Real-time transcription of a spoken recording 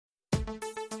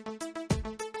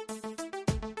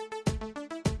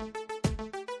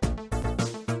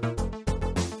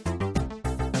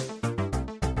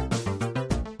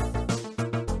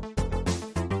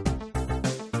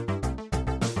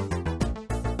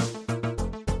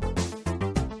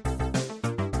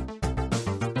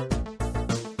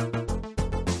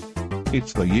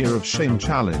It's the Year of Shame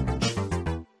Challenge.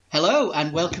 Hello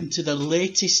and welcome to the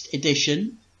latest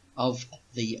edition of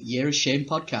the Year of Shame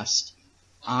podcast.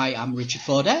 I am Richard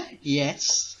Forder,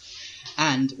 yes,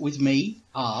 and with me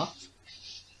are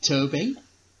Toby.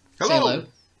 Hello.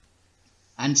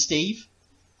 And Steve.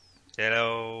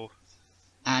 Hello.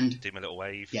 And do my little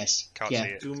wave. Yes. Can't see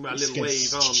it. Do my little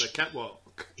wave on the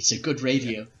catwalk. It's a good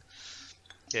radio.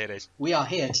 Yeah, it is. We are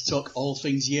here to talk all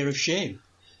things Year of Shame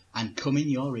and come in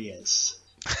your ears.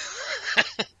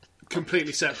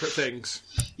 Completely separate things.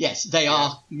 Yes, they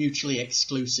are mutually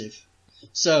exclusive.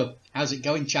 So, how's it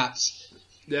going, chaps?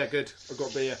 Yeah, good. I've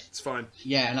got beer. It's fine.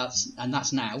 Yeah, and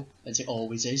that's now, as it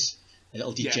always is.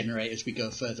 It'll degenerate as we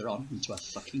go further on into a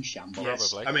fucking shambles. Yes.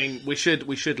 Probably. I mean, we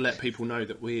should let people know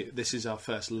that this is our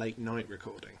first late night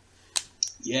recording.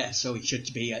 Yeah, so we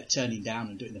should be turning down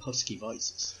and doing the husky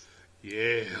voices.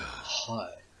 Yeah.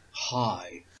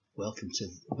 Hi. Welcome to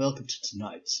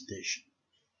tonight's edition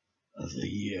of the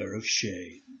Year of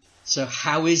Shame. So,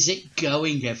 how is it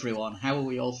going, everyone? How are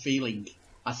we all feeling?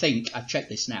 I think I've checked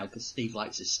this now because Steve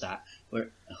likes his stat.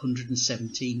 We're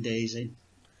 117 days in.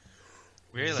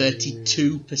 Really?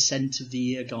 32% of the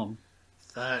year gone.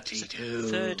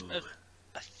 32.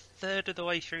 A third of the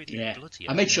way through the bloody.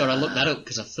 I made sure I looked that up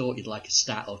because I thought you'd like a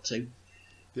stat or two.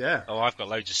 Yeah. Oh, I've got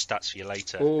loads of stats for you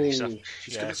later. Oh, So,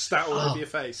 just gonna stat all over your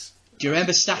face. Do you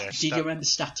remember Stat? Yeah, Did you remember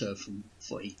Stato from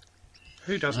footy?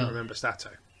 Who doesn't remember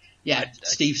Stato? Yeah,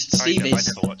 Steve I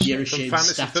is never watched Year it. of From Shame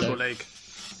Fantasy Stato. Football League.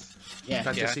 Yeah.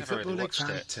 Fantasy never really Football League. watched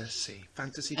it.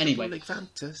 Fantasy Anyway. Football League.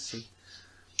 Fantasy.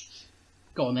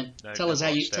 Go on then. No, tell us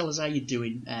never how watched you're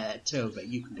doing, Toby.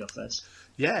 You can go first.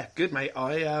 Yeah, good mate.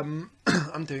 I'm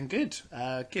doing good.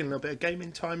 Getting a little bit of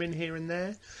gaming time in here and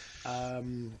there.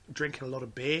 Drinking a lot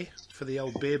of beer for the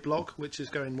old beer blog, which is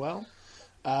going well.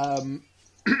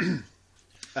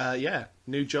 Yeah,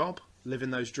 new job, living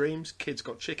those dreams. Kids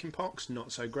got chicken pox,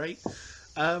 not so great.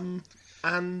 And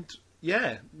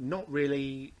yeah, not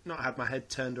had my head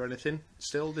turned or anything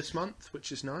still this month,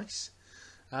 which is nice.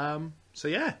 So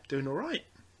yeah, doing all right.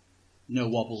 No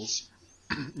wobbles.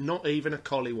 Not even a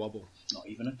collie wobble. Not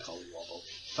even a collie wobble.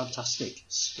 Fantastic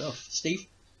stuff. Steve,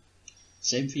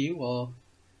 same for you or?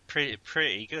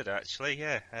 Pretty good actually.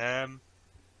 Yeah.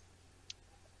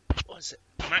 What is it?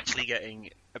 I'm actually getting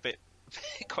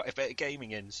quite a bit of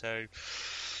gaming in, so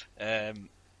and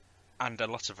a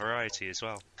lot of variety as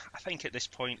well. I think at this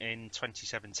point in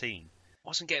 2017, I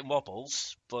wasn't getting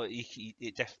wobbles, but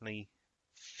it definitely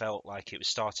felt like it was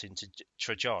starting to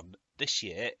trudge on. This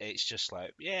year, it's just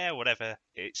like, yeah, whatever.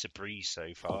 It's a breeze so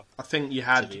far. I think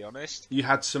to be honest, you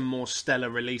had some more stellar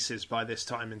releases by this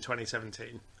time in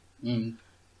 2017. Mm.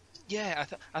 Yeah,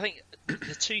 I think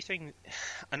the two things.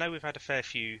 I know we've had a fair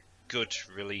few good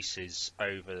releases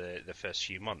over the first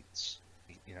few months.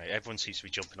 You know, everyone seems to be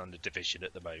jumping on the Division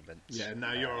at the moment. Yeah,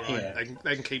 no, you're all right. Yeah.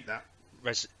 They can keep that.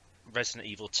 Resident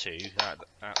Evil 2, that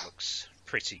looks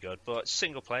pretty good, but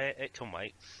single player, it can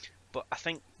wait. But I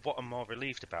think what I'm more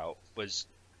relieved about was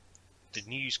the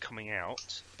news coming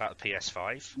out about the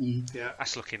PS5. Mm. Yeah.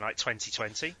 That's looking like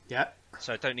 2020, Yeah.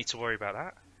 so I don't need to worry about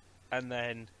that. And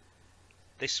then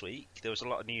this week, there was a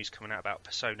lot of news coming out about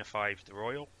Persona 5 The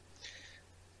Royal.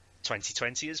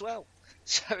 2020 as well.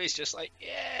 So it's just like,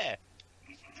 yeah,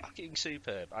 fucking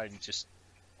superb. I'm just,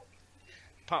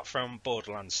 apart from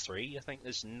Borderlands 3, I think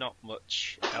there's not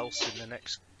much else in the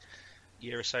next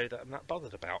year or so that I'm not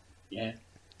bothered about. Yeah.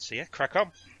 So yeah, crack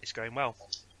on. It's going well.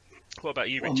 What about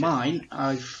you, Well, Richard? mine,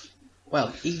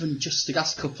 even just the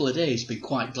last couple of days, been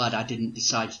quite glad I didn't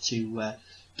decide to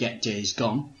get Days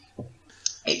Gone.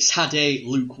 It's had a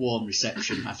lukewarm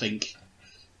reception, I think.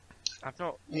 I've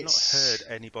not heard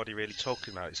anybody really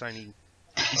talking about it. It's only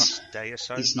last day or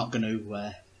so. It's not going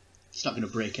to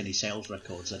break any sales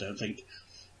records, I don't think.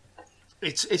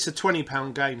 It's a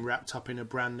 £20 game wrapped up in a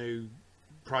brand new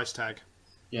price tag.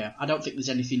 Yeah, I don't think there's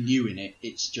anything new in it.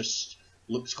 It's just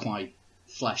looks quite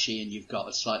flashy, and you've got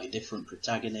a slightly different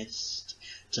protagonist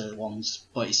to the ones,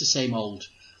 but it's the same old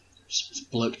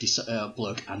bloke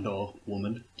and or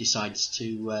woman decides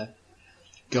to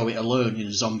go it alone in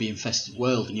a zombie-infested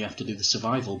world, and you have to do the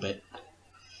survival bit.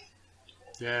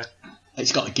 Yeah.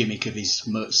 It's got a gimmick of his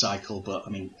motorcycle, but I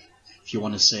mean, if you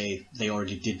want to say they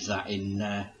already did that in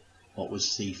what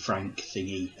was the Frank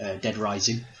thingy, Dead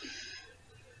Rising.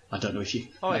 I don't know if you.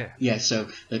 Oh yeah. Yeah, so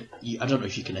I don't know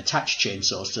if you can attach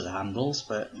chainsaws to the handles,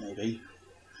 but maybe.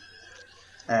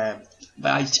 But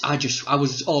I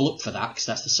was all up for that because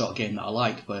that's the sort of game that I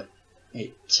like, but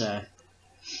it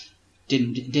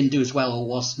didn't do as well, or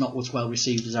was not as well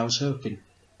received as I was hoping.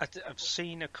 I've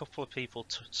seen a couple of people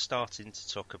starting to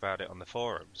talk about it on the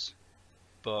forums,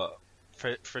 but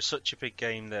for such a big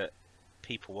game that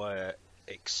people were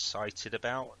excited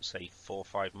about, say 4 or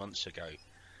 5 months ago,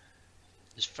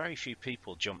 there's very few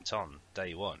people jumped on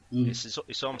day one.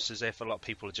 It's almost as if a lot of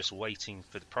people are just waiting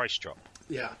for the price drop.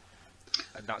 Yeah.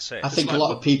 And that's it. I think a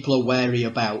lot of people are wary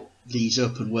about these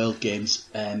open world games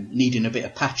needing a bit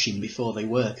of patching before they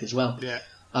work as well. Yeah.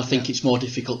 I think it's more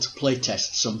difficult to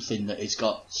playtest something that has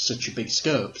got such a big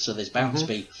scope, so there's bound to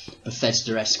be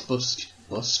Bethesda-esque bugs.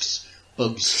 It's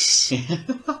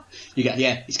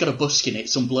got a busk in it.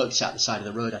 Some bloke's at the side of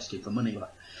the road asking for money.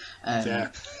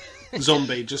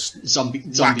 Zombie zombie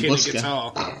whacking busker. a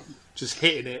guitar, just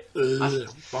hitting it.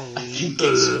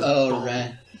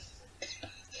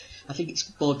 I think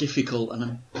it's more difficult,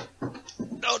 and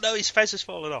Oh no, his fez has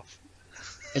fallen off.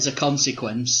 as a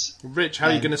consequence, Rich, how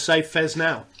are you going to save Fez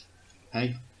now?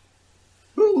 hey,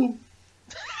 Woo.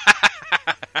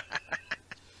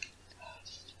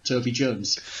 Toby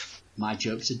Jones, my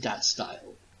jokes are dad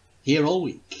style. Here all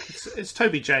week. It's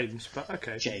Toby James, but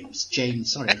okay. James.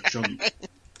 Sorry, I'm drunk.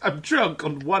 I'm drunk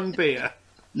on one beer.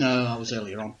 No, I was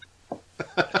earlier on.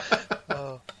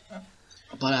 But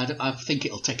I think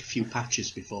it'll take a few patches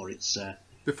before it's...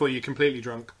 Before you're completely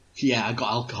drunk. Yeah, I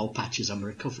got alcohol patches. I'm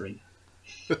recovering.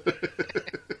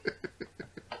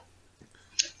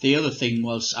 The other thing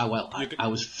was, I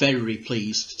was very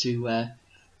pleased to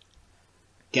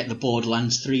get the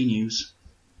Borderlands 3 news.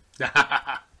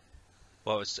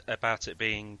 Well, it's about it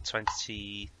being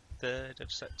 23rd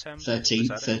of September?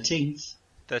 13th.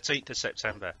 13th of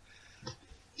September.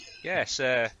 Yes,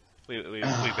 we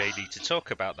may need to talk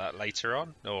about that later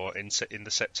on, or in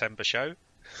the September show.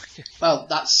 Well,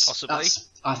 that's Possibly.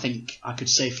 I think I could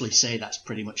safely say that's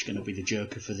pretty much going to be the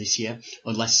Joker for this year,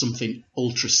 unless something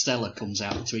ultra stellar comes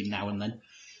out between now and then.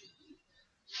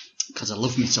 Because I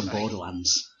love me some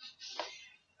Borderlands.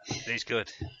 It's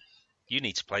good. You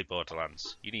need to play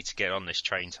Borderlands. You need to get on this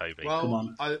train, Toby. Well, Come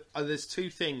on. There's two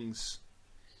things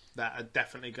that are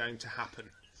definitely going to happen,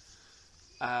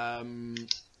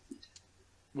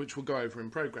 which we'll go over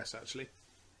in progress, actually.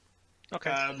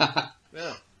 Okay.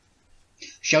 Yeah.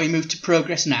 Shall we move to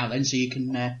progress now then, so you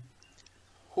can... Now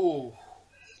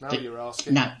you're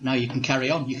asking. Now you can carry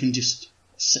on. You can just...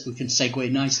 We can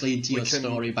segue nicely into your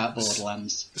story about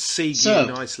Borderlands. Segue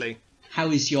nicely. How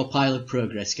is your pile of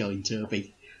progress going,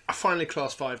 Toby? I finally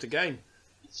class 5'd a game.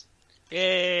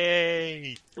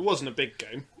 Yay! It wasn't a big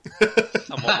game.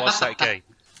 And what was that game?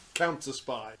 Counter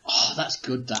Spy. Oh, that's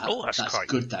good. That's quite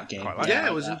good. That game. quite like Yeah,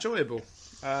 that. it was enjoyable.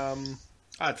 I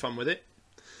had fun with it.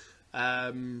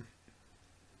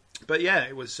 But yeah,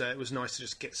 it was nice to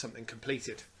just get something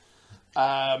completed.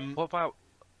 What about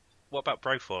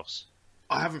Broforce?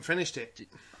 I haven't finished it.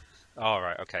 Oh,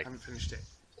 right, okay. I haven't finished it.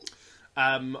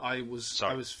 I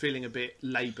was feeling a bit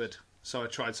laboured, so I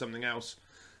tried something else,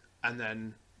 and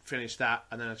then finished that,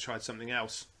 and then I tried something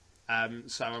else.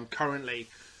 So I'm currently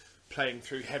playing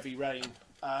through Heavy Rain,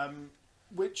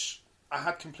 which I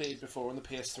had completed before on the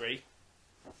PS3,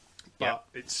 but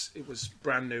it was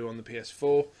brand new on the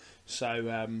PS4. So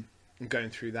I'm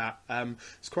going through that.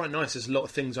 It's quite nice. There's a lot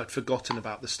of things I'd forgotten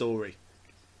about the story,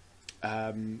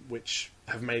 which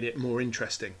have made it more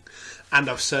interesting. And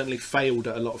I've certainly failed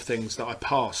at a lot of things that I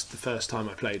passed the first time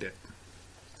I played it.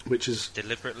 Which is...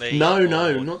 Deliberately? No,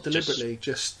 not deliberately.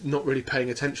 Just not really paying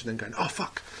attention and going, oh,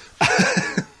 fuck.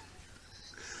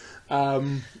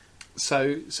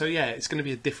 So yeah, it's going to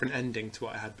be a different ending to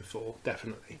what I had before,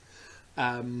 definitely.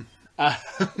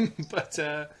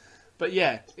 But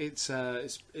yeah, it's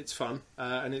fun,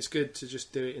 and it's good to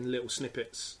just do it in little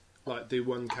snippets. Like do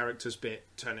one character's bit,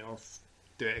 turn it off,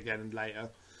 do it again later,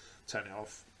 turn it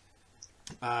off.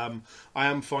 I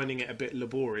am finding it a bit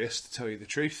laborious, to tell you the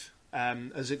truth.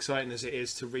 As exciting as it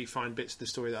is to re-find bits of the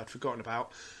story that I'd forgotten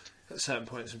about, at certain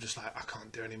points I'm just like, I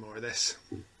can't do any more of this.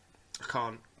 I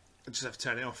can't. I just have to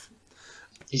turn it off.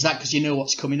 Is that because you know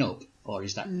what's coming up, or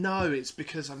is that... No, it's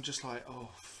because I'm just like, oh,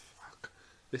 fuck.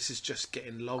 This is just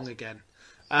getting long again.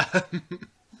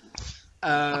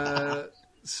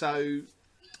 So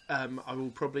I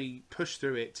will probably push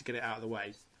through it to get it out of the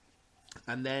way.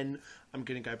 And then I'm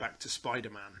going to go back to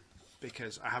Spider-Man,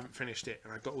 because I haven't finished it,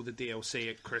 and I got all the DLC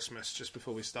at Christmas just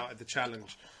before we started the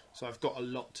challenge. So I've got a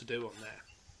lot to do on there.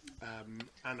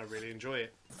 And I really enjoy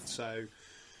it. So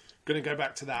going to go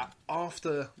back to that.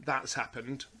 After that's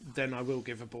happened, then I will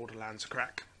give a Borderlands a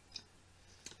crack.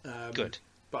 Good.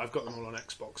 But I've got them all on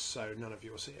Xbox, so none of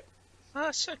you will see it.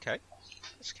 That's okay.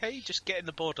 It's okay. Just getting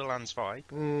the Borderlands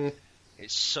vibe.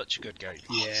 It's such a good game.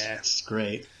 Yeah, It's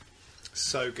great.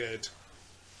 so good.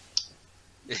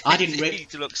 I didn't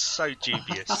It looks so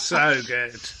dubious. So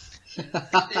good.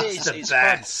 It's The fun.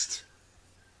 best.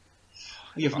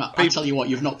 I tell you what,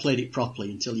 you've not played it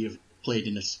properly until you've played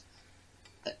in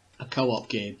a co-op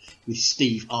game with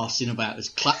Steve arsing about as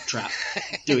Claptrap,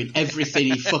 doing everything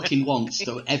he fucking wants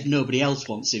that nobody else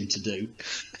wants him to do.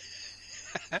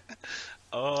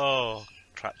 Oh,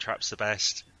 Claptrap's the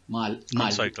best.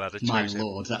 I'm so glad I chose my him.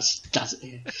 lord,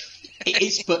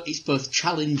 it's both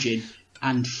challenging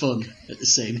and fun at the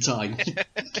same time.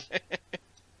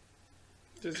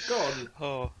 It's gone.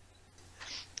 Oh.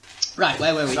 Right,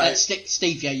 where were we? So-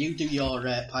 Steve, yeah, you do your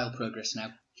pile progress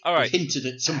now. All right. You hinted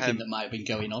at something that might have been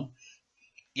going on.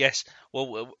 Yes.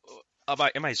 Well,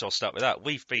 I may as well start with that.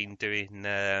 We've been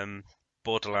doing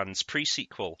Borderlands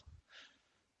pre-sequel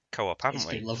co-op, haven't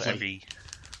It's we? been lovely.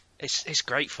 It's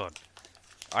great fun.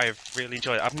 I've really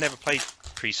enjoyed it. I've never played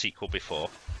pre-sequel before,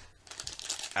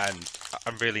 and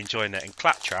I'm really enjoying it. And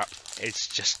Claptrap is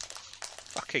just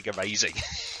fucking amazing.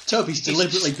 Toby's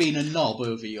deliberately been a knob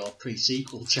over your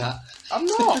pre-sequel chat. I'm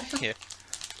not. Yeah.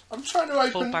 I'm trying to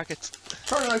Full open bag of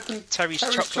Terry's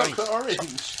chocolate. chocolate orange.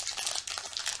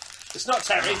 It's not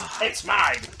Terry, it's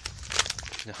mine.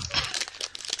 No.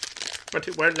 But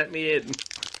it won't let me in.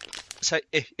 So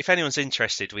if anyone's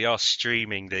interested, we are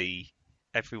streaming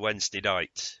every Wednesday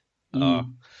night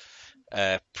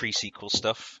pre-sequel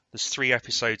stuff. There's 3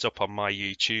 episodes up on my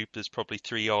YouTube. There's probably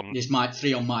 3 on. There's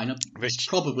 3 on mine. There's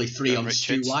probably 3 on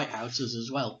Stu Richards. Whitehouse's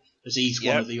as well, as he's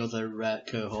one of the other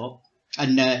cohort.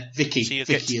 And Vicky, So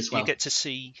Vicky as well. You get to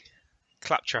see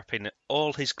Claptrap in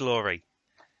all his glory.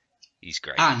 He's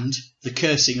great. And the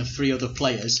cursing of 3 other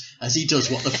players as he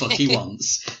does what the fuck he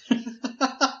wants.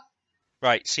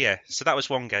 Right, so that was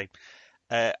one game.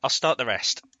 I'll start the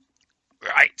rest.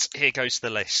 Right, here goes the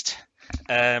list.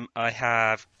 I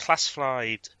have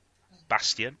classified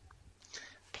Bastion.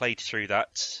 Played through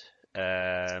that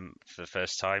for the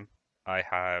first time.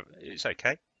 It's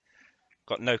okay.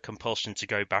 Got no compulsion to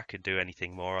go back and do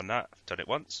anything more on that. I've done it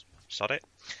once. Sod it.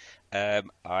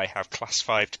 I have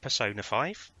classified Persona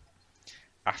 5.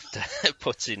 After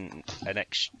putting an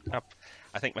extra...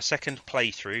 I think my second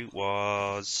playthrough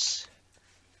was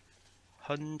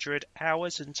 100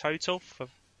 hours in total for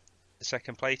the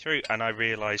second playthrough, and I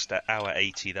realised at hour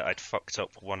 80 that I'd fucked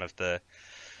up one of the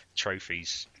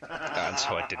trophies, and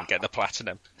so I didn't get the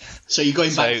platinum. So you're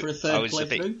going back for a third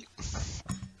playthrough?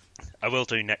 I will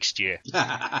do next year,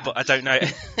 but I don't know.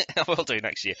 I will do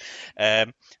next year. I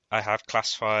have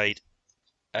classified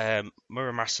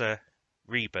Muramasa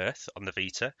Rebirth on the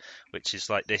Vita, which is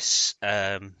like this.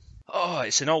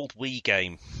 It's an old Wii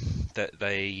game that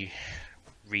they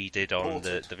redid on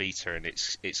the Vita, and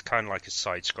it's kind of like a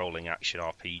side-scrolling action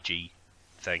RPG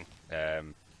thing.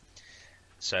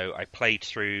 So I played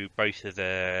through both of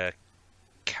the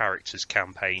characters'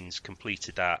 campaigns,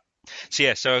 completed that.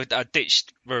 So I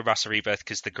ditched Muramasa Rebirth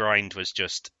because the grind was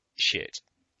just shit.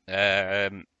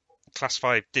 Class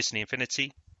 5 Disney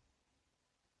Infinity.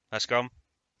 That's gone.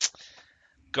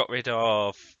 Got rid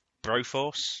of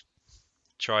Broforce.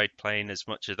 Tried playing as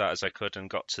much of that as I could and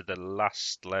got to the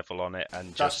last level on it.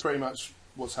 And that's pretty much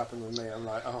what's happened with me. I'm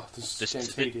like, this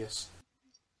game's hideous.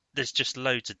 There's just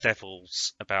loads of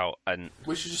devils about, and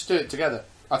we should just do it together.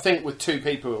 I think with 2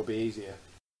 people it'll be easier.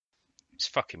 It's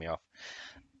fucking me off.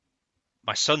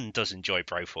 My son does enjoy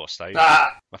Broforce though.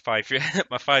 My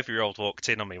 5-year-old walked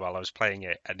in on me while I was playing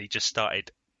it, and he just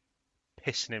started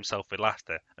pissing himself with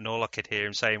laughter, and all I could hear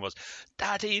him saying was,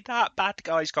 "Daddy, that bad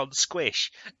guy's gone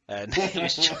squish," and it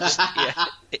was just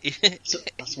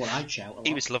that's what I shout a lot.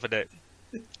 He was loving it.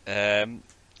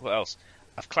 What else?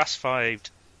 I've classified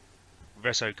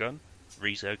Resogun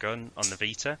on the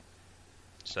Vita,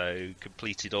 so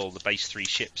completed all the base 3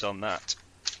 ships on that.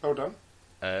 Well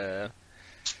done.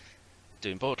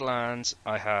 Doing Borderlands.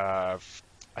 I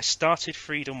started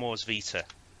Freedom Wars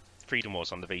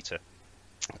on the Vita.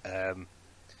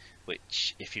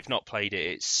 Which, if you've not played it,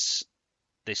 it's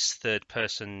this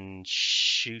third-person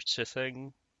shooter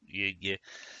thing.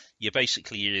 You're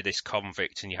basically this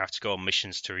convict, and you have to go on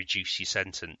missions to reduce your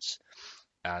sentence.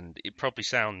 And it probably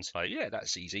sounds like, yeah,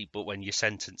 that's easy, but when your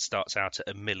sentence starts out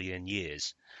at 1,000,000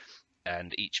 years,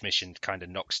 and each mission kind of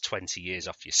knocks 20 years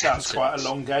off your sentence. That's quite a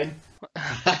long game.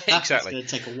 Exactly. It's going to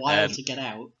take a while to get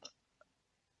out.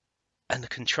 And the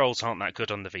controls aren't that good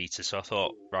on the Vita, so I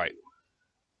thought, right,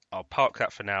 I'll park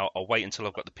that for now. I'll wait until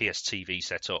I've got the PS TV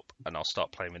set up, and I'll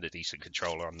start playing with a decent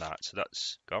controller on that. So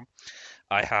that's gone.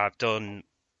 I have done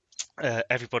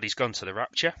Everybody's Gone to the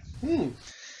Rapture.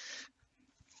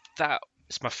 That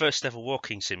is my first ever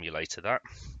walking simulator, that.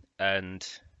 And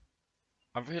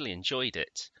I really enjoyed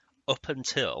it up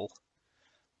until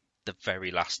the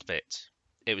very last bit.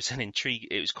 It was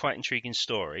quite an intriguing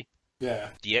story. Yeah.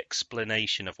 The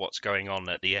explanation of what's going on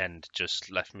at the end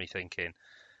just left me thinking,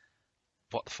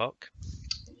 what the fuck?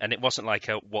 And it wasn't like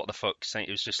a what the fuck thing.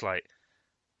 It was just like,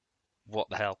 what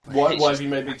the hell? Why It's have just- you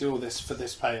made me do all this for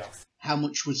this payoff? How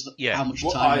much was Yeah. How much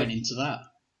What time I- went into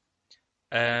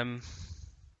that?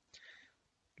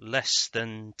 Less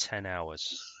than 10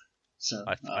 hours. So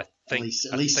I think-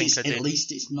 at I least think it's I did- at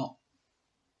least it's not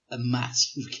a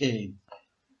massive game.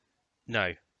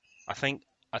 No, I think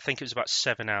it was about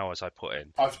 7 hours I put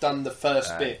in. I've done the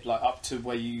first bit, like up to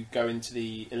where you go into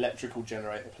the electrical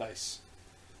generator place.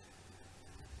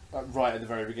 Like, right at the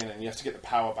very beginning, you have to get the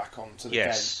power back on to the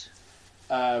Yes.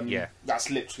 game. Yeah. That's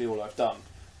literally all I've done.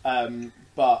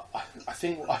 But I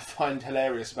think what I find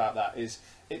hilarious about that is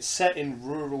it's set in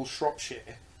rural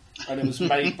Shropshire, and it was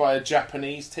made by a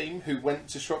Japanese team who went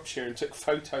to Shropshire and took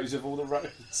photos of all the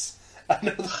roads and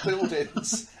all the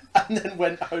buildings, and then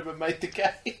went home and made the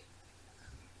game.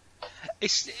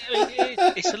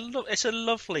 It's a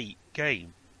lovely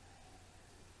game,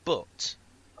 but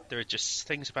there are just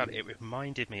things about it. It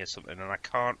reminded me of something, and I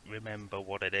can't remember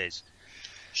what it is.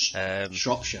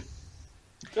 Shropshire.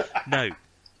 No.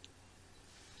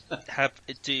 Have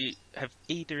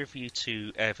either of you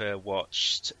two ever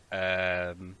watched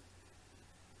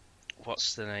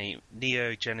what's the name?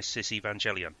 Neo Genesis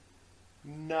Evangelion?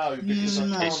 No, because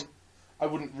No. I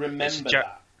wouldn't remember Ja-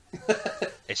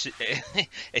 that. It's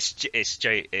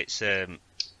an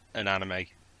anime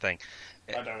thing.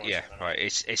 I don't watch Yeah, anime. right.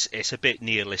 It's a bit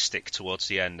nihilistic towards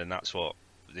the end, and that's what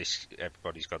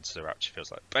everybody's gone to the rapture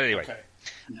feels like. But anyway, Okay.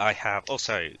 I have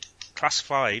also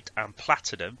classified and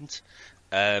platinumed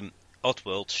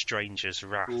Oddworld: Stranger's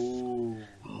Wrath. Ooh.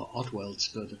 Oh, Oddworld's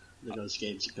good. Those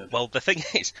games are good. Well, the thing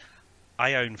is,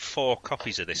 I own 4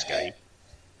 copies of this game,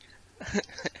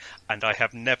 and I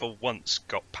have never once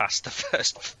got past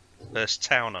the first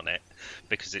town on it,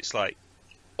 because it's like,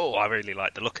 oh, I really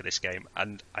like the look of this game,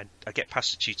 and I get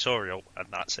past the tutorial, and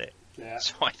that's it. Yeah.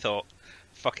 So I thought,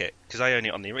 fuck it, because I own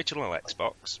it on the original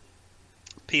Xbox,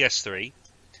 PS3,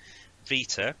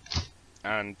 Vita,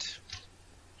 and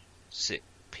is it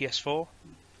PS4?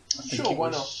 I think Sure, it why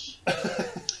was-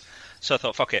 So I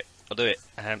thought, fuck it, I'll do it.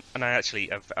 And I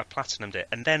actually, I platinumed it.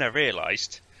 And then I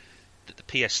realised that the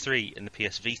PS3 and the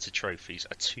PS Vita trophies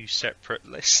are 2 separate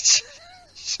lists.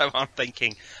 So I'm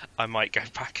thinking I might go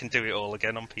back and do it all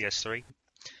again on PS3.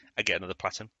 I get another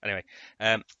platinum. Anyway,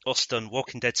 also done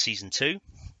Walking Dead Season 2.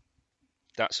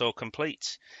 That's all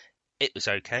complete. It was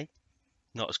okay.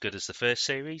 Not as good as the first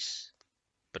series,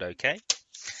 but okay.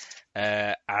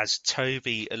 As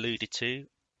Toby alluded to,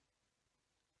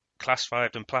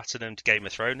 classified and platinumed Game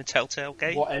of Thrones, a Telltale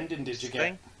game. What ending did you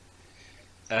get?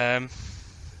 thing.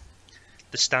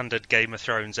 The standard Game of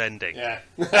Thrones ending. Yeah.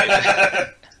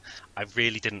 I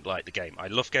really didn't like the game. I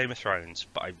love Game of Thrones,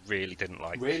 but I really didn't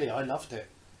like Really, I loved it.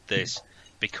 this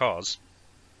because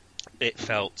it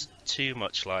felt too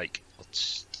much like,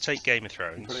 let's take Game of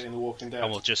And put it Thrones in The Walking Dead.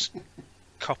 and we'll just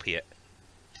copy it.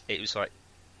 It was like,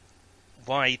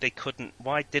 why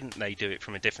didn't they do it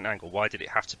from a different angle? Why did it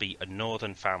have to be a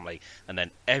northern family and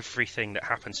then everything that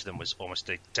happened to them was almost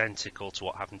identical to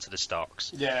what happened to the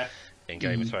Starks Yeah. in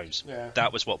Game of Thrones? Yeah.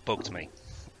 That was what bugged me.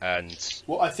 And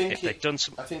Well, I think if they'd done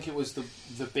some, I think it was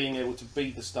the being able to be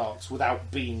the Starks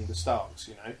without being the Starks.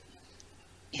 You know.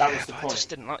 That was the but point. I just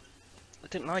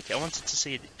didn't like it. I wanted to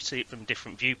see it from a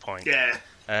different viewpoint. Yeah.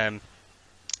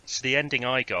 So the ending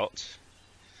I got,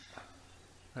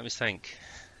 let me think.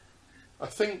 I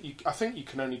think you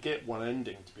can only get one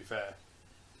ending. To be fair,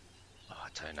 Oh, I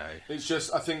don't know. it's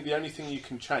just I think the only thing you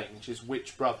can change is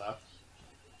which brother.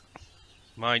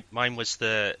 Mine was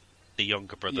the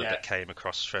younger brother Yeah. that came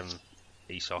across from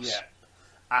Essos. Yeah.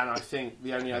 And I think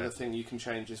the only other thing you can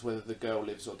change is whether the girl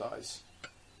lives or dies.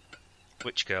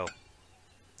 Which girl?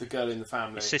 The girl in the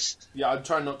family. His, Yeah, I'm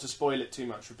trying not to spoil it too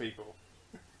much for people.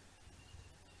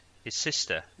 his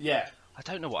sister. Yeah. I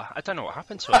don't know what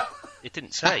happened to her. It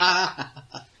didn't say.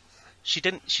 She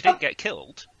didn't get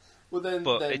killed. Well then,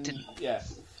 But it then didn't- yeah.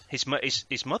 His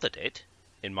mother did,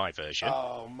 in my version.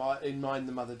 Oh, in mine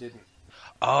the mother didn't.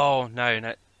 Oh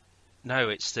no!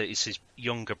 It's his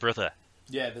younger brother.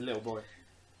 Yeah, the little boy.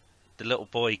 The little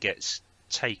boy gets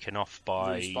taken off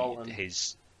by Bruce Bolton.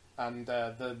 his. And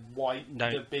the white,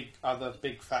 No. the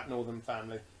big fat northern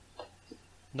family.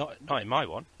 Not in my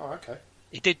one. Oh, okay.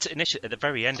 He did initially at the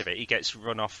very end of it. He gets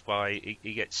run off by.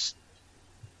 He gets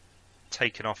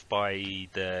taken off by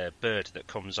the bird that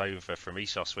comes over from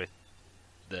Essos with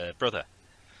the brother,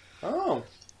 Oh,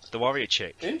 the warrior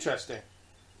chick. interesting.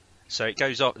 So it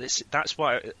goes off. That's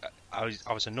why I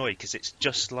was annoyed because it's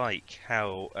just like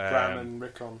how Bram and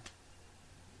Rickon.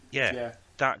 Yeah.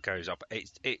 that goes up.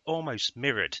 It almost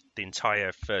mirrored the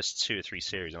entire first 2 or 3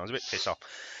 series, and I was a bit pissed off.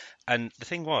 And the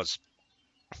thing was,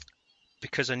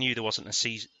 because I knew there wasn't a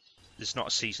there's not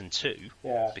a season 2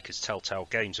 Yeah. because Telltale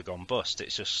Games have gone bust.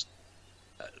 It's just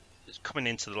coming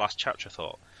into the last chapter. I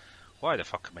thought, why the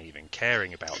fuck am I even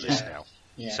caring about this now?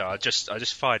 Yeah. So I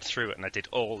just fired through it, and I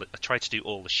tried to do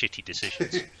all the shitty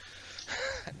decisions.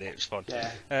 And it was fun. Yeah.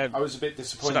 Um, I was a bit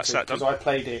disappointed that because done. I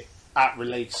played it at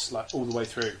release, like all the way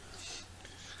through,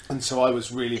 and so I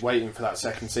was really waiting for that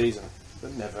second season,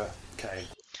 but never came.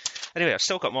 Anyway, I've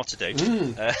still got more to do.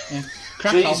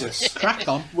 Crack Jesus. on. Crack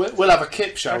on. We'll have a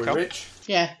kip, shall Crack we, on. Rich?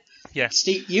 Yeah. Yeah.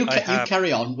 Steve, you have-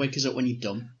 carry on. Wake us up when you've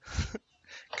done.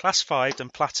 Class 5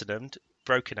 and platinumed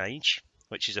Broken Age,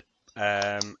 which is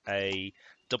a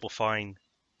Double Fine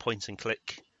point and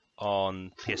click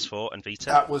on PS4 and Vita.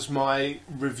 That was my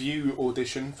review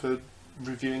audition for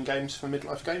reviewing games for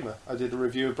Midlife Gamer. I did a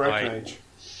review of Broken Age.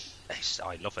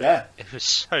 I love it. Yeah. It was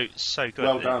so good.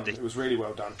 Well done. The It was really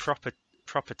well done. proper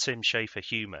Tim Schafer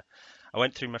humour. I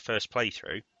went through my first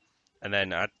playthrough, and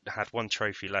then I had one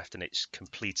trophy left, and it's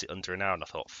completed under an hour, and I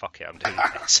thought, fuck it, I'm doing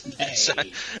this. So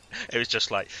it was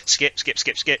just like, skip,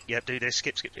 yeah, do this,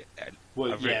 skip. And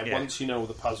Well, once you know all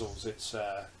the puzzles, it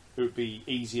would be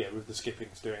easier with the skipping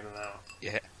to do it in an hour.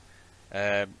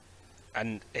 Yeah.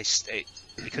 And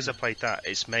because I played that,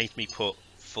 it's made me put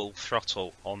full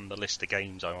throttle on the list of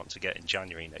games I want to get in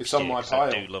January next It's year. on my 'cause pile.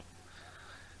 I do love...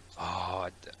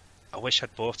 I wish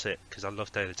I'd bought it, because I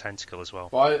love Day of the Tentacle as well.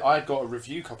 Well, I got a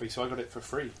review copy, so I got it for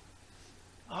free.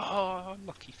 Oh,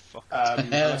 lucky fuck.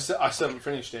 And I still haven't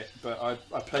finished it, but I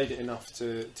played it enough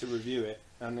to review it,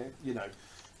 and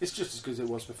it's just as good as it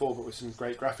was before, but with some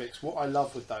great graphics. What I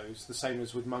love with those, the same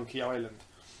as with Monkey Island,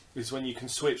 is when you can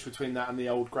switch between that and the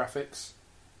old graphics.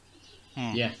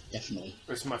 Yeah, definitely.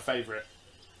 It's my favourite.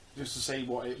 Just to see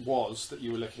what it was that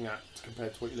you were looking at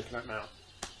compared to what you're looking at now.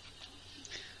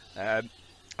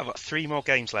 I've got 3 more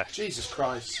games left. Jesus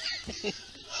Christ.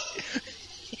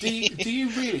 Do you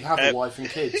really have a wife and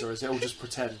kids, or is it all just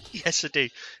pretend? Yes, I do.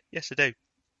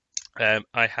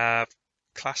 I have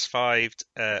Class 5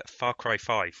 Far Cry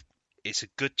 5. It's a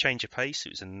good change of pace.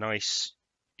 It was a nice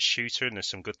shooter, and there's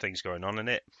some good things going on in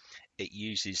it. It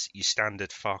uses your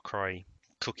standard Far Cry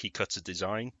cookie cutter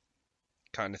design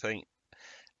kind of thing.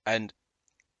 And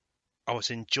I was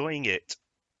enjoying it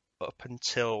up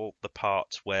until the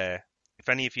part where, if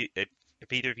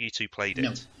either of you two played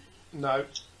it. No.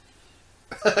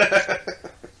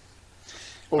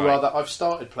 Or Right. rather, I've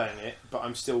started playing it, but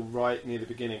I'm still right near the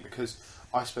beginning because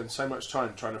I spend so much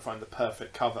time trying to find the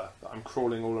perfect cover that I'm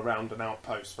crawling all around an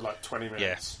outpost for like 20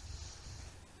 minutes.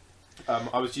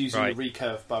 I was using the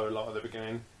recurve bow a lot at the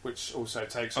beginning, which also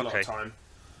takes a lot of time.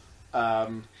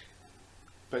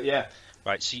 But yeah.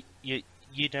 Right, so you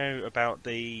know about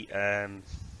the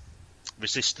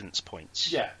resistance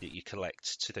points that you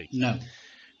collect to do? No.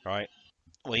 Right.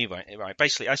 Well, you won't. Right.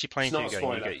 Basically, as you're playing It's through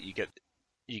not the a game,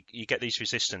 you get these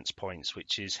resistance points,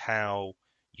 which is how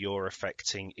you're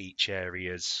affecting each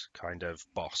area's kind of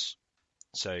boss.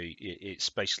 So it's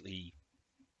basically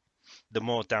the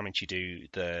more damage you do,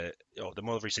 the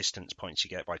more resistance points you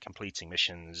get by completing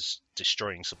missions,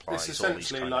 destroying supplies. It's all these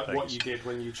essentially kind like of what things. you did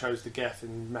when you chose the Geth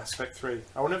in Mass Effect 3.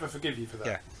 I will never forgive you for that.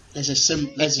 Yeah. There's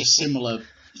a similar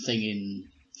thing in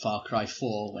Far Cry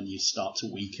 4 when you start to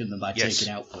weaken them by taking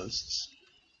outposts.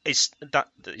 It's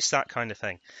that kind of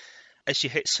thing. As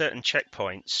you hit certain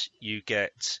checkpoints, you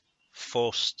get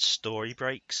forced story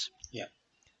breaks. Yeah.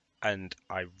 And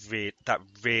that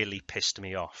really pissed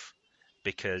me off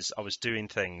because I was doing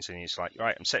things and it's like,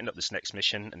 right, I'm setting up this next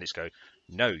mission, and it's go,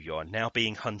 no, you're now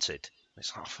being hunted. And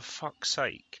it's like, oh, for fuck's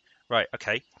sake. Right,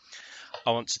 okay.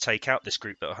 I want to take out this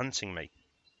group that are hunting me.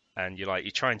 And you're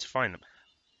trying to find them.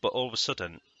 But all of a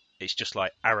sudden, it's just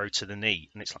like arrow to the knee.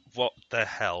 And it's like, what the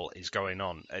hell is going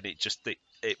on? And it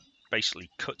basically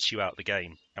cuts you out of the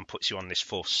game and puts you on this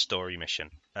forced story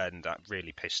mission. And that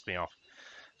really pissed me off.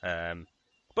 But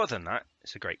other than that,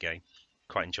 it's a great game.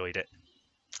 Quite enjoyed it.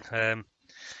 So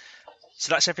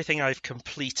that's everything I've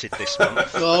completed this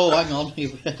month. Oh, hang on.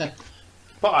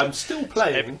 But I'm still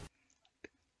playing.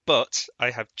 But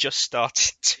I have just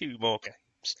started 2 more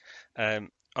games.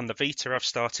 On the Vita, I've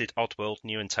started Oddworld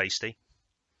New and Tasty.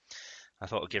 I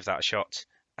thought I'd give that a shot.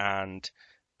 And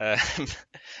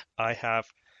I have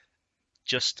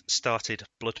just started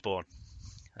Bloodborne.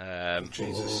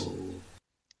 Jesus.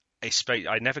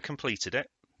 I never completed it.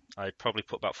 I probably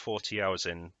put about 40 hours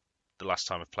in the last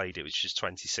time I played it, which was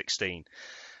 2016.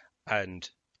 And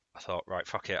I thought, right,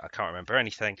 fuck it, I can't remember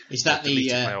anything. Is that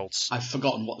my old... I've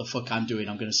forgotten what the fuck I'm doing,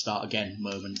 I'm going to start again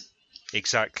moment?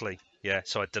 Exactly, yeah.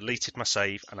 So I deleted my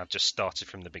save and I've just started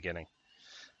from the beginning.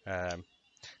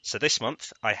 So this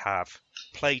month I have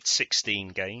played 16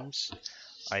 games.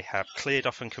 I have cleared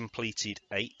off and completed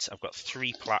 8. I've got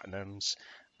 3 platinums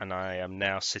and I am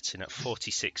now sitting at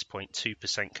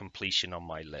 46.2% completion on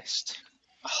my list.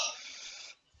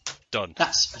 Done.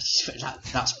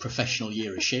 That's professional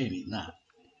year of shame, isn't that?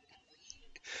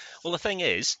 Well, the thing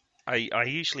is, I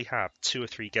usually have 2 or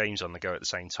 3 games on the go at the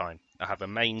same time. I have a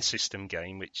main system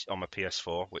game which on my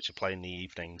PS4, which I play in the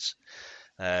evenings,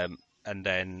 and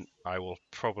then I will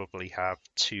probably have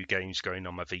 2 games going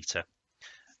on my Vita.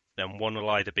 Then one will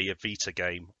either be a Vita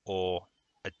game or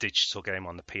a digital game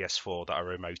on the PS4 that I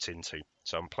remote into.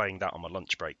 So I'm playing that on my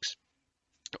lunch breaks,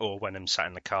 or when I'm sat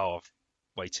in the car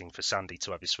waiting for Sandy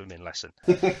to have his swimming lesson.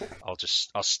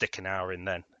 I'll stick an hour in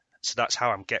then. So that's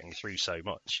how I'm getting through so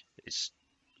much.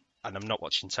 And I'm not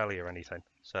watching telly or anything.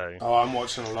 So I'm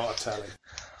watching a lot of telly.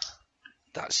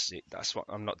 That's it. That's what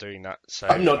I'm not doing that. So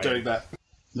I'm not doing that.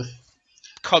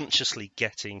 Consciously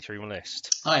getting through my list.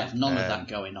 I have none of that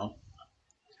going on.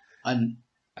 And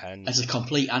as a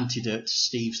complete antidote to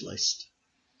Steve's list,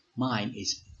 mine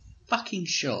is fucking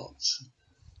short.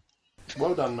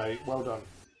 Well done, mate. Well done.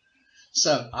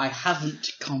 So, I haven't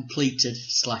completed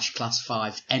 / Class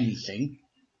 5 anything.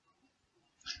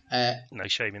 No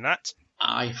shame in that.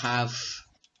 I have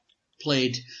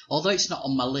played, although it's not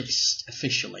on my list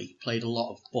officially, played a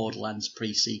lot of Borderlands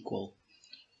pre-sequel.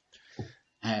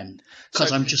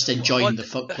 Because I'm just enjoying the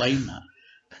fuck playing that.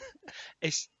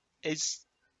 Is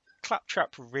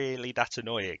Claptrap really that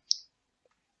annoying?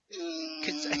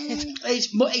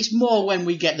 It's more when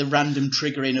we get the random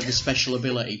triggering of a special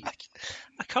ability.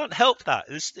 I can't help that.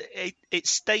 It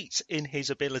states in his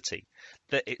ability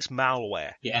that it's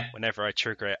malware whenever I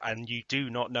trigger it, and you do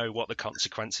not know what the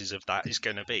consequences of that is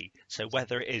going to be. So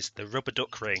whether it is the rubber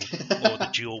duck ring or the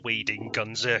dual weeding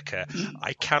gunzerker,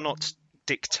 I cannot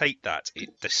dictate that.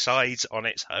 It decides on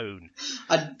its own.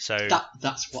 And so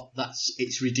that's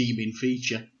its redeeming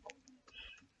feature.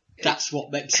 That's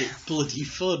what makes it bloody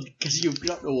fun, because you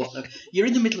don't know you're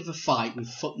in the middle of a fight with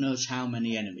fuck knows how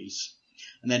many enemies,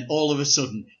 and then all of a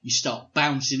sudden you start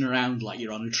bouncing around like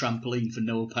you're on a trampoline for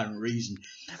no apparent reason,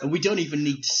 and we don't even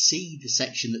need to see the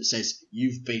section that says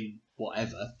you've been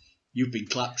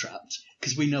claptrapped,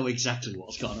 because we know exactly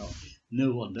what's gone on.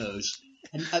 No one knows,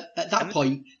 and at that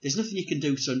point there's nothing you can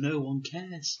do, so no one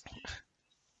cares.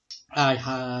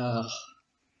 I've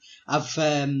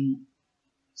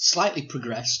slightly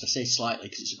progressed. I say slightly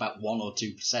because it's about 1 or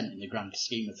 2% in the grand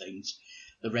scheme of things.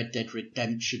 The Red Dead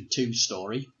Redemption 2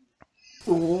 story.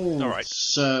 Ooh. All right.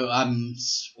 So I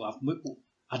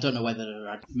don't know whether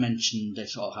I'd mentioned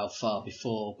this or how far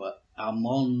before, but I'm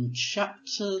on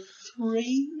chapter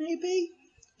 3, maybe.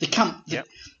 The camp. Yep.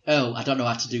 I don't know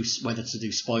whether to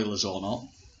do spoilers or not.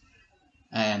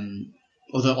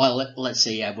 Let's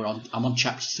see. Yeah, I'm on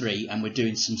chapter 3, and we're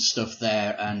doing some stuff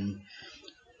there, and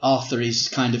Arthur is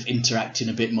kind of interacting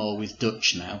a bit more with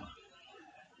Dutch now.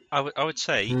 I would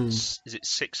say, is it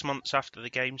 6 months after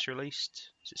the game's released?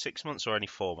 Is it 6 months or only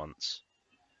 4 months?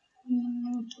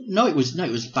 No, it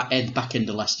was back end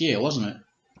of last year, wasn't it?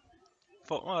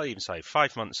 Well, I'll even say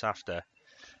 5 months after.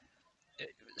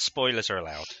 Spoilers are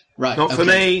allowed. Right. Not for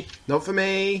me. Not for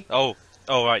me. Oh,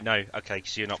 right. No. Okay,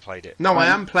 so you've not played it. No, I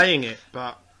am playing it,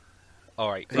 but all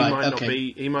right.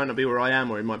 He might not be where I am,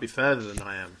 or he might be further than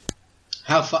I am.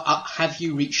 How far have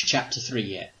you reached chapter 3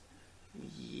 yet?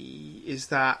 Is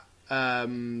that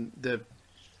the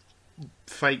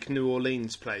fake New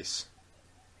Orleans place?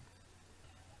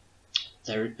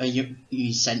 There, you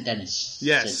St. Dennis.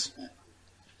 Yes.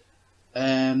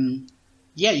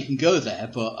 Yeah, you can go there,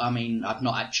 but I mean, I've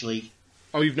not actually.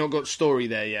 Oh, you've not got story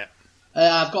there yet.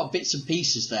 I've got bits and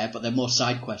pieces there, but they're more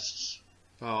side quests.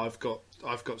 Oh,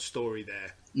 I've got story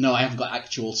there. No, I haven't got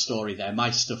actual story there.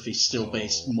 My stuff is still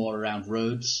based more around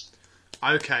roads.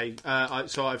 Okay,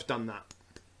 so I've done that.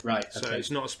 Right. So okay.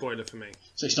 it's not a spoiler for me.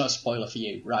 So it's not a spoiler for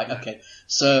you, right? No. Okay.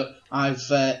 So I've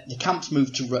the camp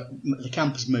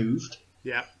has moved.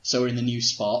 Yeah. So we're in the new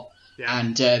spot. Yeah.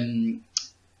 And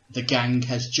the gang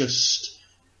has just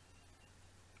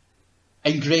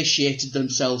ingratiated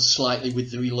themselves slightly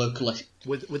with the local.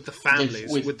 With the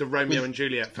families, with the Romeo and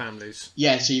Juliet families.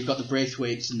 Yeah, so you've got the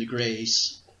Braithwaites and the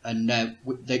Greys, and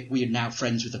we are now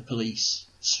friends with the police,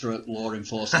 / law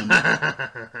enforcement,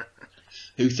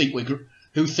 who think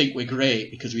we're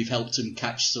great because we've helped them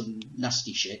catch some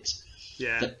nasty shit.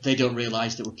 Yeah. That they don't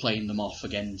realise that we're playing them off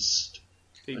against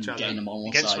each other, getting them on one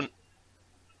against side.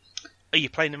 Are you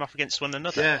playing them off against one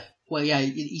another? Yeah. Well, yeah,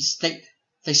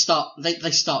 they start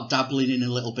dabbling in a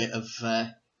little bit of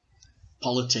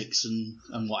politics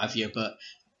and what have you, but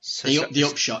the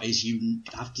upshot is you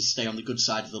have to stay on the good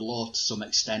side of the law to some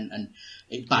extent, and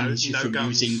it bans you from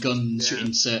guns. using guns Yeah.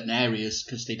 in certain areas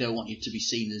because they don't want you to be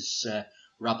seen as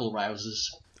rabble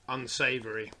rousers.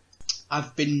 Unsavoury.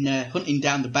 I've been hunting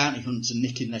down the bounty hunters and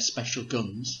nicking their special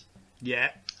guns. Yeah.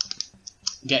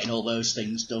 Getting all those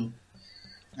things done.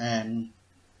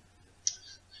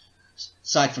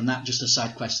 Aside from that, just a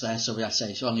side quest there, so I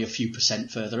say it's only a few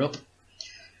 % further up.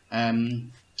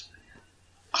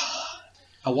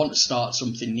 I want to start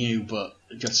something new, but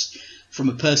just from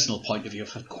a personal point of view,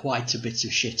 I've had quite a bit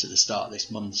of shit at the start of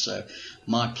this month, so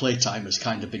my playtime has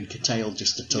kind of been curtailed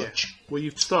just a touch. Yeah. Well,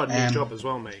 you've started a new job as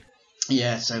well, mate.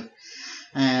 Yeah, so...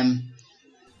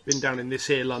 Been down in this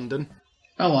here London.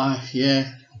 Oh,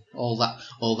 yeah. All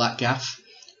that gaff.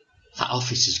 That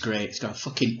office is great. It's got a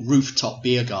fucking rooftop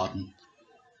beer garden.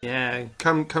 Yeah,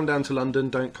 come down to London.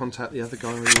 Don't contact the other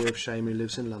guy on the Year of Shame who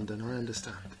lives in London. I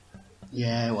understand.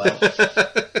 Yeah, well...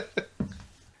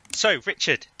 So,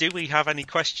 Richard, do we have any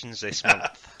questions this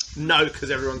month? No,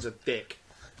 because everyone's a dick.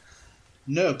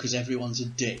 No, because everyone's a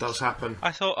dick. Does happen.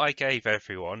 I thought I gave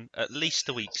everyone at least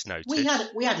a week's notice.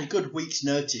 We had a good week's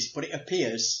notice, but it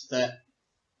appears that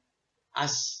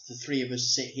as the three of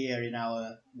us sit here in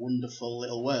our wonderful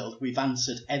little world, we've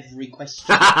answered every question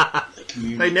the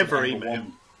community They never ever email.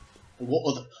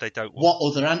 Want. They don't want.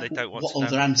 What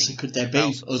other answer could there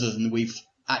be other than we've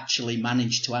actually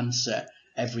managed to answer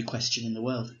every question in the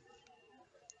world?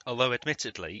 Although,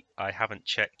 admittedly, I haven't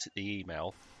checked the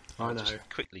email. I know. Just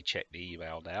quickly check the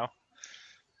email now.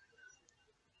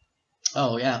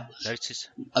 Oh, yeah. Notice.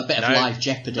 A bit of live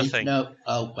jeopardy. Nothing. No.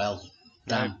 Oh, well.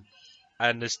 Damn. No.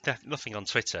 And there's nothing on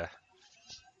Twitter.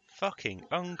 Fucking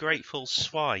ungrateful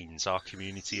swines our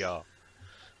community are.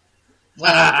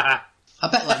 Well, I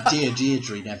bet like Dear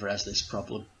Deirdre never has this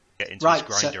problem. Get into his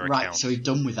Grindr account. So we're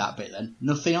done with that bit then.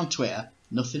 Nothing on Twitter,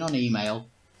 nothing on email.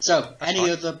 So, That's any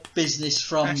fine. other business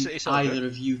from It's all either good.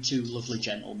 of you two lovely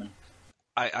gentlemen?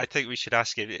 I think we should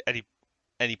ask if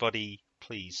anybody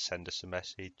please send us a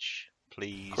message.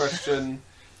 Please. Question,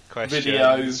 Questions,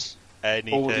 video,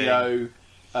 anything.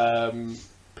 audio,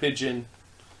 pigeon,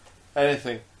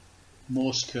 anything.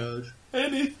 Morse code.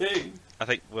 Anything. I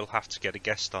think we'll have to get a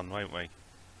guest on, won't we?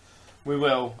 We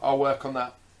will. I'll work on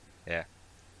that. Yeah.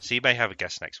 So you may have a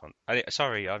guest next one.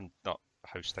 Sorry, I'm not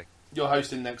hosting. You're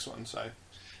hosting next one, so...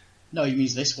 No, he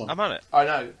means this one. I'm on it. I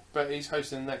know, but he's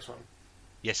hosting the next one.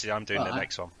 Yes, I'm doing the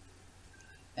next one.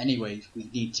 Anyway, we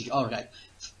need to... Alright.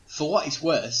 For what it's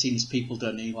worth, since people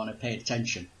don't really want to pay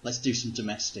attention, let's do some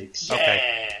domestics.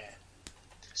 Okay.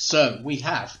 So, we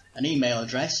have an email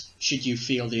address, should you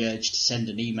feel the urge to send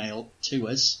an email to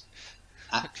us,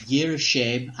 at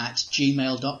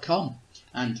yearofshame@gmail.com.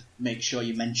 And make sure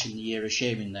you mention the Year of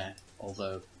Shame in there,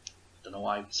 although, I don't know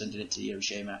why I'm sending it to Year of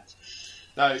Shame at.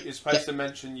 No, you're supposed to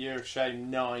mention Year of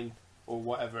Shame 9, or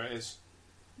whatever it is.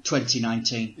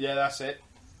 2019. Yeah, that's it.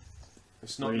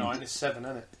 It's not Brilliant. 9, it's 7,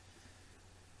 isn't it?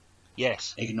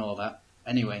 Yes. Ignore that.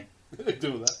 Anyway.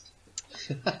 Do that.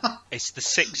 It's the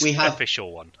 6th We have-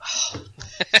 official one.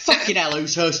 Fucking hell,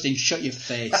 who's hosting? Shut your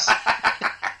face.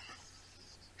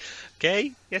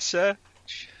 Okay? Yes, sir.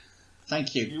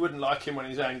 Thank you. You wouldn't like him when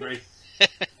he's angry.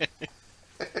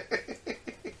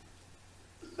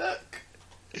 Look.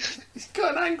 He's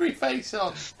got an angry face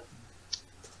on.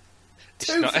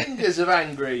 Two fingers of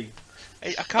angry.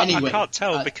 I can't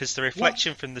tell I- because the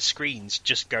reflection from the screen's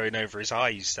just going over his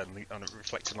eyes and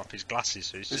reflecting off his glasses.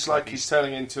 So It's like he's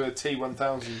turning into a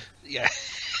T1000. Yeah.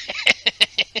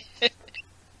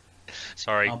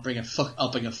 Sorry. I'll bring a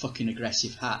fucking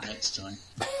aggressive hat next time.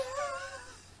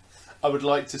 I would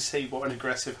like to see what an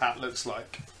aggressive hat looks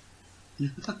like.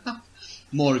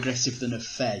 More aggressive than a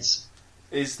fez.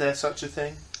 Is there such a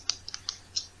thing?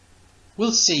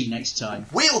 We'll see next time.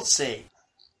 We'll see.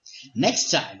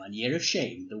 Next time on Year of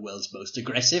Shame, the world's most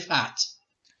aggressive hat.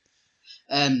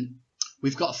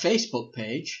 We've got a Facebook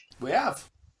page, We have.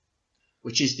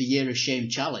 which is the Year of Shame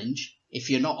Challenge.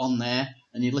 If you're not on there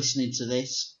and you're listening to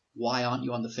this, why aren't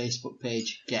you on the Facebook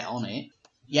page? Get on it.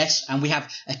 Yes, and we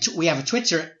have a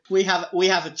Twitter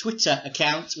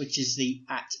account, which is the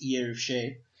 @Year of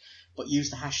Shame, but use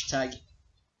the hashtag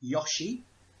Yoshi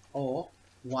or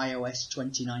YoS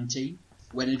 2019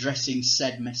 when addressing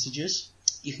said messages.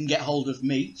 You can get hold of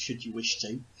me, should you wish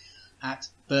to, at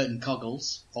Burton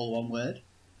Coggles, all one word.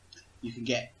 You can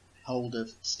get hold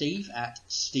of Steve at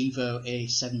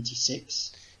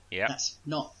SteveO76. Yeah.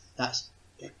 That's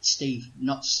Steve,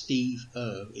 not Steve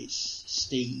O. It's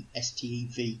Steve,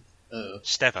 STEVO.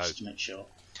 Stevo. Just to make sure.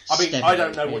 I mean, Stevo, I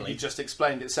don't know what really. you just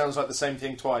explained. It sounds like the same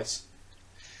thing twice.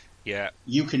 Yeah.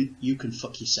 You can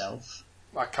fuck yourself.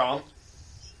 I can't.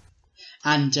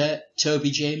 And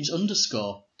Toby James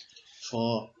 _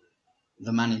 for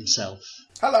the man himself.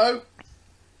 Hello.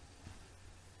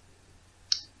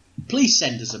 Please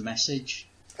send us a message.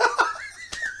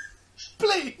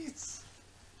 Please.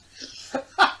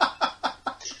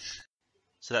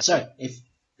 So, if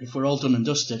we're all done and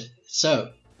dusted,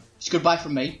 so it's goodbye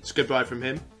from me. It's goodbye from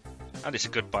him. And it's a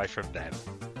goodbye from them.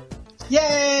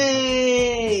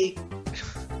 Yay!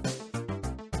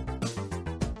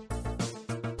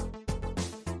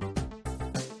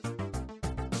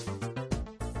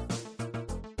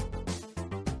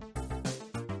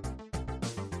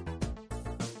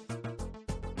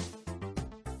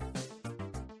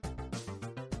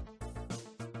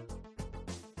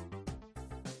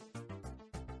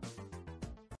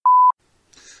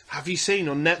 Have you seen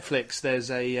on Netflix?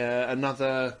 There's a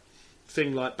another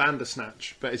thing like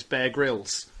Bandersnatch, but it's Bear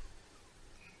Grylls.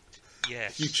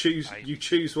 Yes. You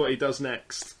choose what he does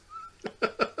next.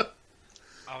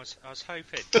 I was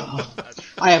hoping.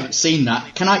 I haven't seen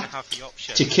that. Can I have the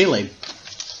option to kill him?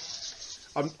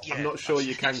 I'm not sure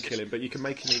you can kill him, but you can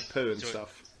make him eat poo and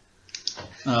stuff.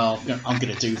 Oh, I'm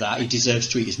going to do that. He deserves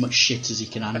to eat as much shit as he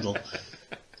can handle.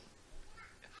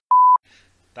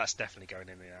 That's definitely going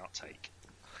in the outtake.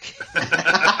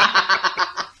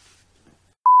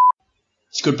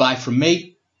 It's goodbye from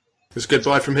me. It's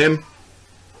goodbye from him.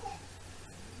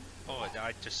 Oh,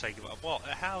 I'd just say, what?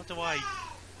 How do I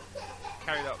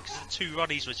carry that? Because the two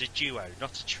Ronnies was a duo,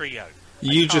 not a trio.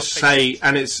 You just say,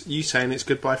 and it's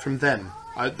goodbye from them.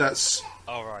 That's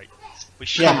all right.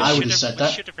 I would have said that.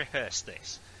 We should have rehearsed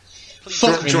this. Please. Do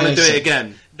you want to do it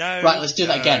again? No. Right, let's do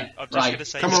that again. I'm just right, gonna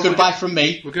say it's goodbye from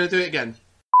me. We're going to do it again.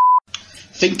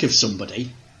 Think of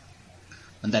somebody,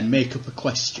 and then make up a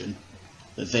question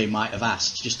that they might have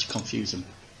asked, just to confuse them.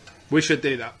 We should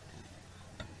do that.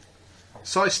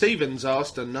 Si Stevens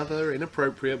asked another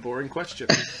inappropriate, boring question.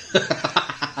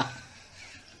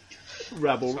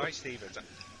 Rabble. Si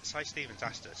Stevens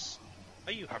asked us,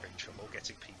 are you having trouble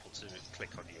getting people to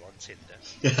click on you on Tinder?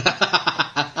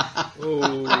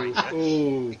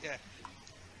 Oh. Yeah.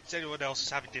 Is anyone else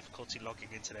having difficulty logging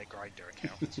into their Grindr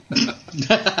account?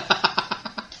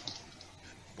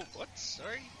 What?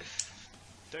 Sorry?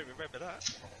 Don't remember that.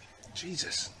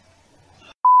 Jesus.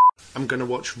 I'm going to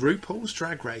watch RuPaul's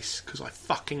Drag Race because I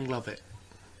fucking love it.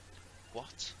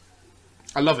 What?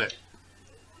 I love it.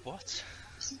 What?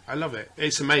 I love it.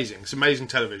 It's amazing. It's amazing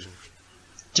television.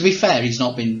 To be fair, he's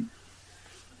not been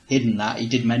hidden that. He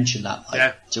did mention that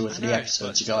 2 or 3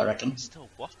 episodes ago, I reckon. Still,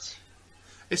 what?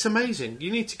 It's amazing.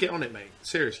 You need to get on it, mate.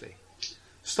 Seriously.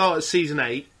 Start at season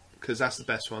 8 because that's the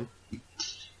best one. I'm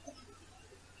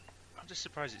just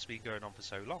surprised it's been going on for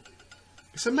so long.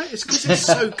 It's amazing. It's because it's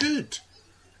so good.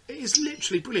 It is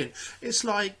literally brilliant. It's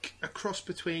like a cross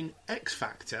between X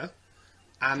Factor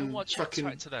and Don't watch fucking.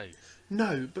 X Factor though.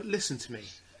 No, but listen to me.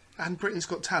 And Britain's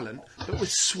Got Talent, but with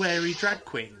sweary drag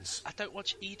queens. I don't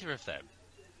watch either of them.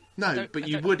 No, but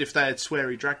you would if they had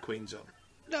sweary drag queens on.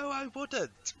 No, I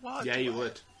wouldn't. What? Yeah, you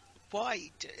would.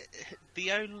 Why?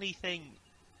 The only thing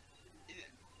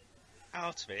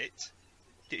out of it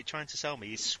that you're trying to sell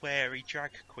me is sweary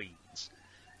drag queens.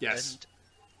 Yes. And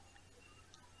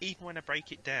even when I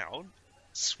break it down,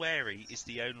 sweary is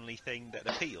the only thing that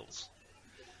appeals.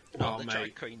 Not the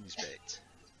drag queens bit.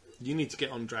 You need to get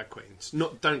on drag queens.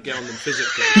 Don't get on them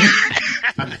physically.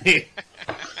 I mean,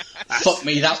 fuck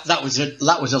me. That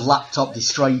was a laptop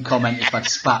destroying comment. If I'd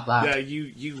spat that. Yeah,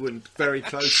 you were very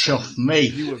close. Shuff me.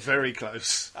 You were very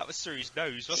close. That was through his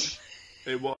nose, wasn't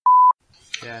it? It was.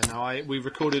 Yeah, no. We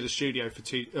recorded a studio for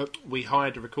 2. We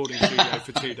hired a recording studio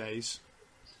for 2 days,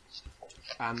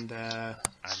 and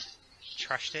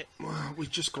trashed it. Well, we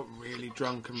just got really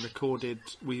drunk and recorded.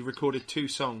 We recorded 2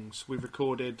 songs. We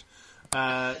recorded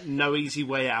No Easy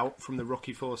Way Out from the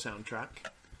Rocky IV soundtrack,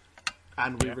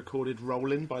 and we recorded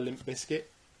Rollin' by Limp Bizkit.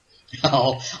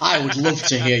 Oh, I would love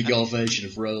to hear your version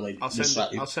of Rollin'. I'll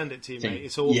send it to you, mate.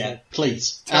 It's awful. Yeah,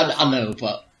 please. I know,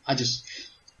 but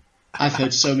I've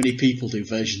heard so many people do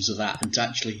versions of that, and to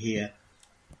actually hear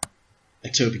a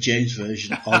Toby James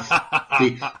version of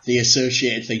the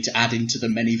associated thing to add into the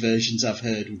many versions I've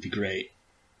heard would be great.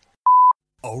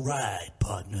 Alright,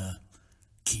 partner.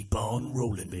 Keep on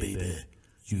rolling, baby.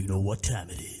 You know what time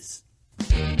it is.